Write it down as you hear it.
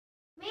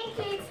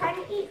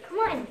eat. Come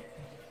on.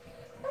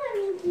 Come on,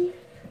 Minky.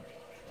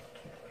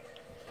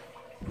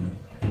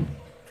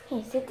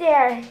 Hey, sit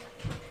there.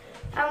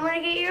 I'm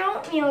gonna get your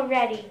oatmeal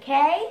ready,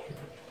 okay?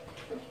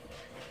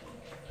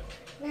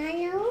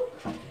 Milo?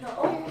 No,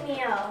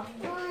 oatmeal.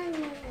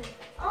 Milo.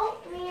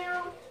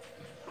 Oatmeal.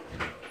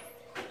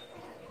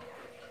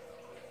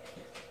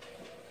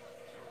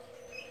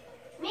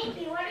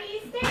 Minky, what are you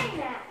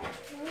staring at?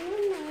 I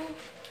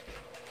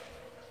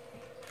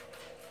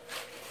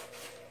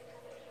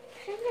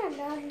don't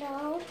know. I don't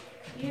know.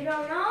 You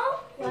don't know?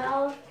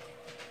 Well,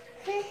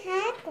 The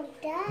heck of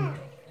that?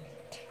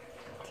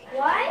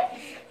 what?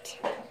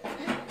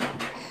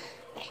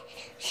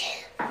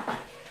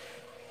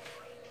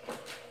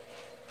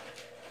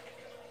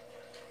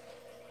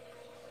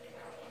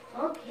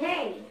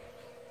 Okay. Okay.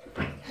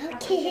 For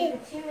 2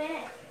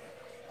 minutes.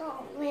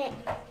 Oh, wait.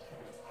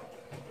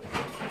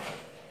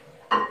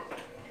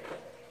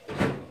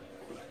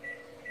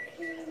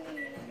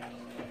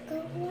 Go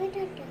with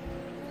the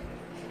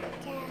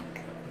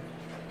Jack.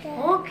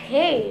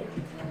 Okay.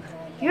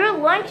 Your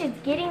lunch is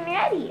getting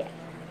ready. Jack.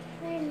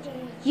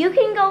 You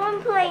can go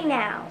and play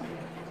now.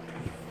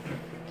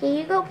 Okay,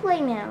 you go play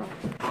now.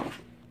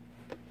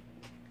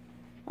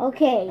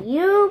 Okay,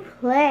 you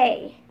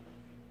play.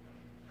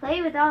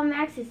 Play with all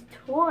Max's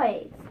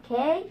toys,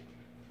 okay?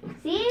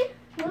 See?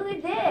 Look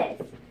at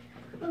this.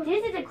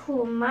 This is a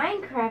cool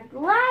Minecraft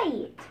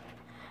light.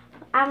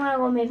 I'm gonna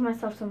go make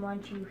myself some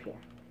lunch. You here.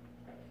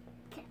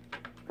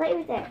 Play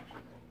with it.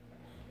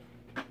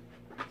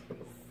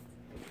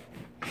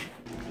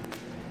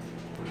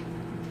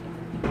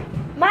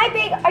 My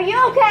big, are you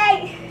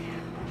okay?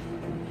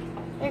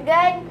 You're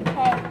good?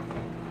 Okay.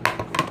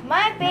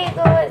 My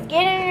bagel is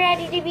getting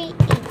ready to be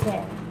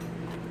eaten.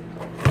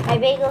 My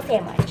bagel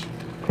sandwich.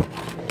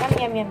 Yum,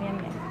 yum, yum, yum,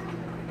 yum.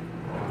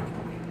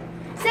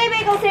 Say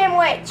bagel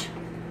sandwich.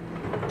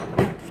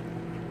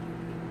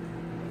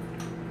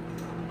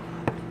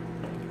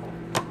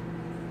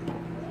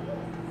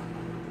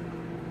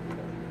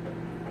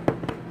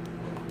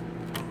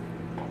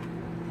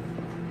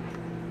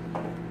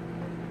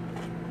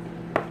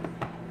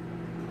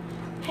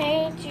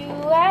 Hate you,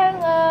 I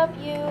love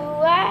you,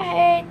 I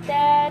hate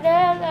that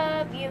I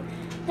love you.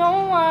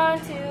 Don't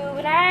want to,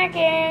 but I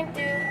can't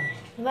do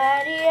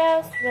nobody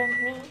else but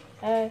me.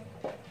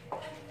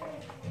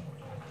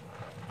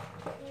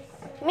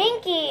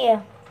 Minky,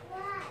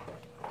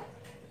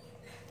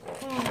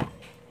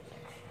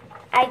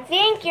 I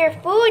think your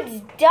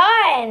food's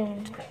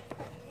done.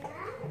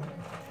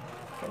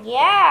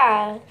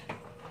 Yeah.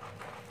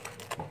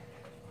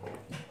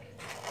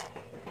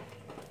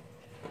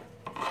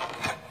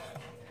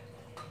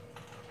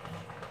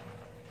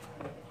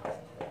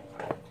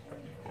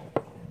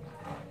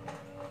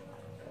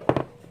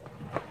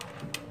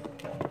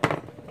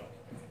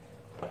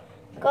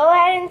 Go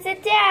ahead and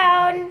sit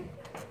down.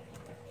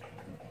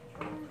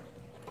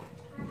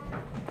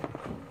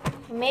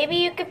 Maybe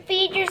you could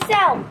feed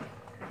yourself.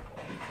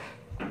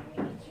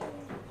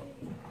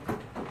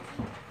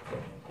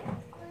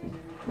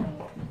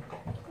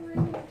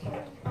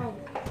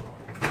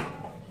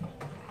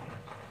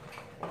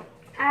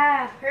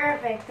 Ah,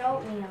 perfect,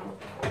 oatmeal.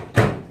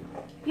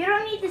 You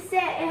don't need to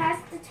sit, it has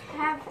to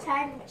have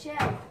time to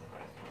chill.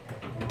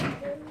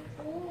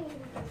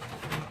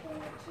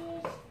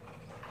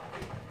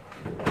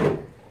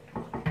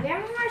 Do we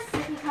have any more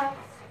sippy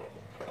cups?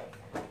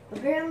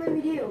 Apparently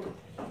we do.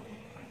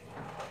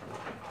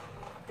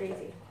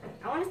 Crazy.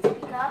 I want a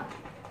sippy cup.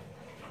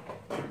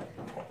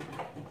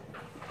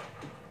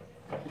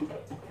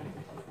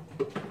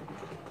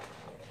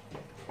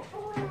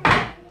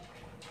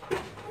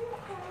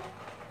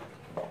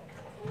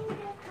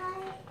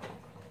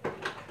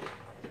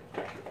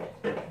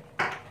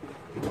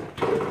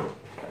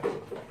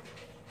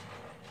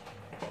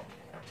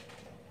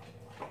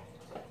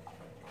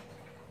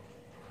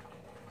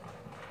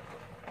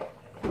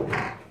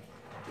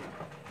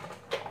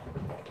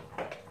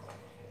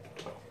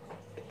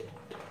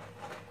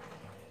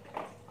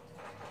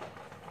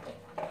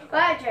 Go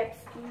ahead, Trix.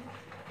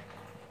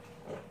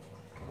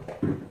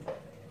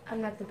 I'm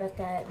not the best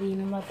at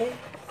being a mother,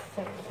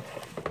 so,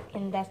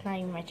 and that's not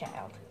even my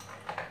child.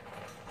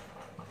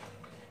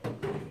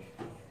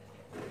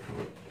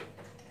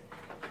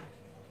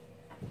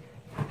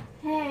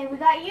 Hey, we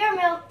got your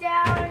milk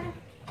down.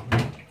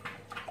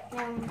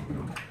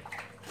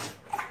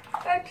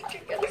 Our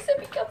teacher got a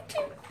sippy cup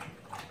too.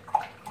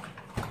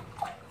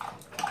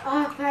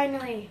 Oh,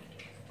 finally.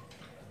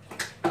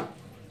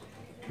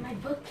 My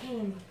book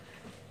came.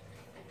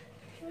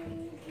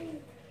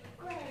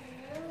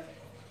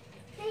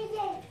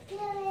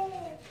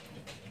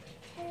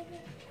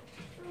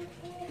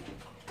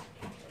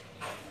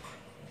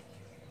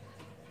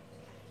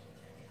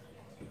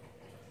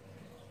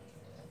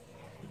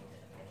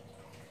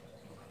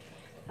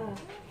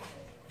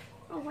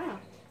 Oh wow.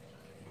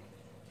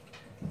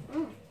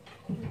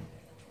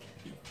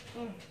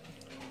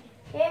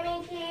 Hey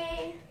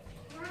Minky.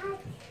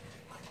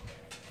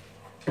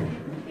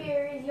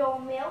 Here is your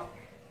milk.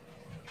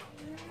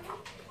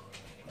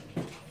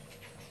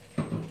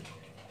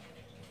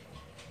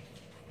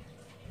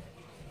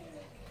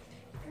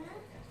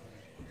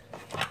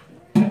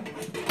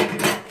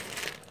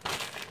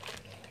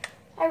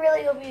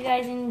 really hope you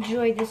guys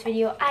enjoyed this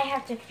video. I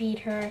have to feed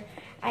her.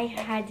 I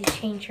had to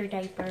change her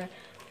diaper.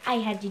 I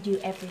had to do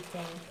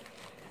everything.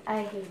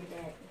 I hated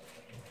it.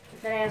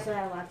 But I also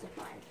had lots of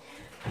fun.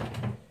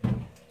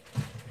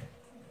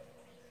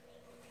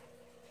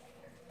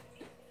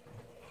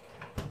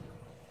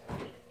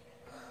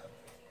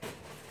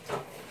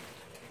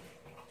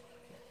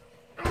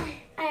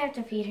 I have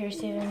to feed her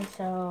soon,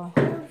 so...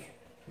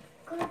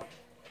 Good.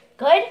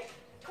 Good?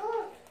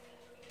 Good.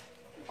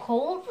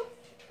 Cold?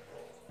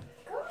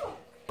 Good.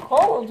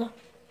 Cold.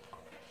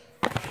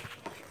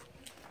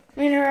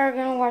 Me and her are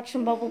going to watch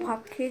some Bubble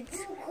Pop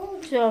Kids.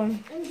 So,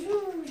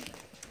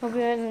 hope you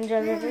guys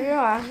enjoyed the video.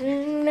 I'll see you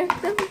in the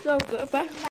next episode. Goodbye.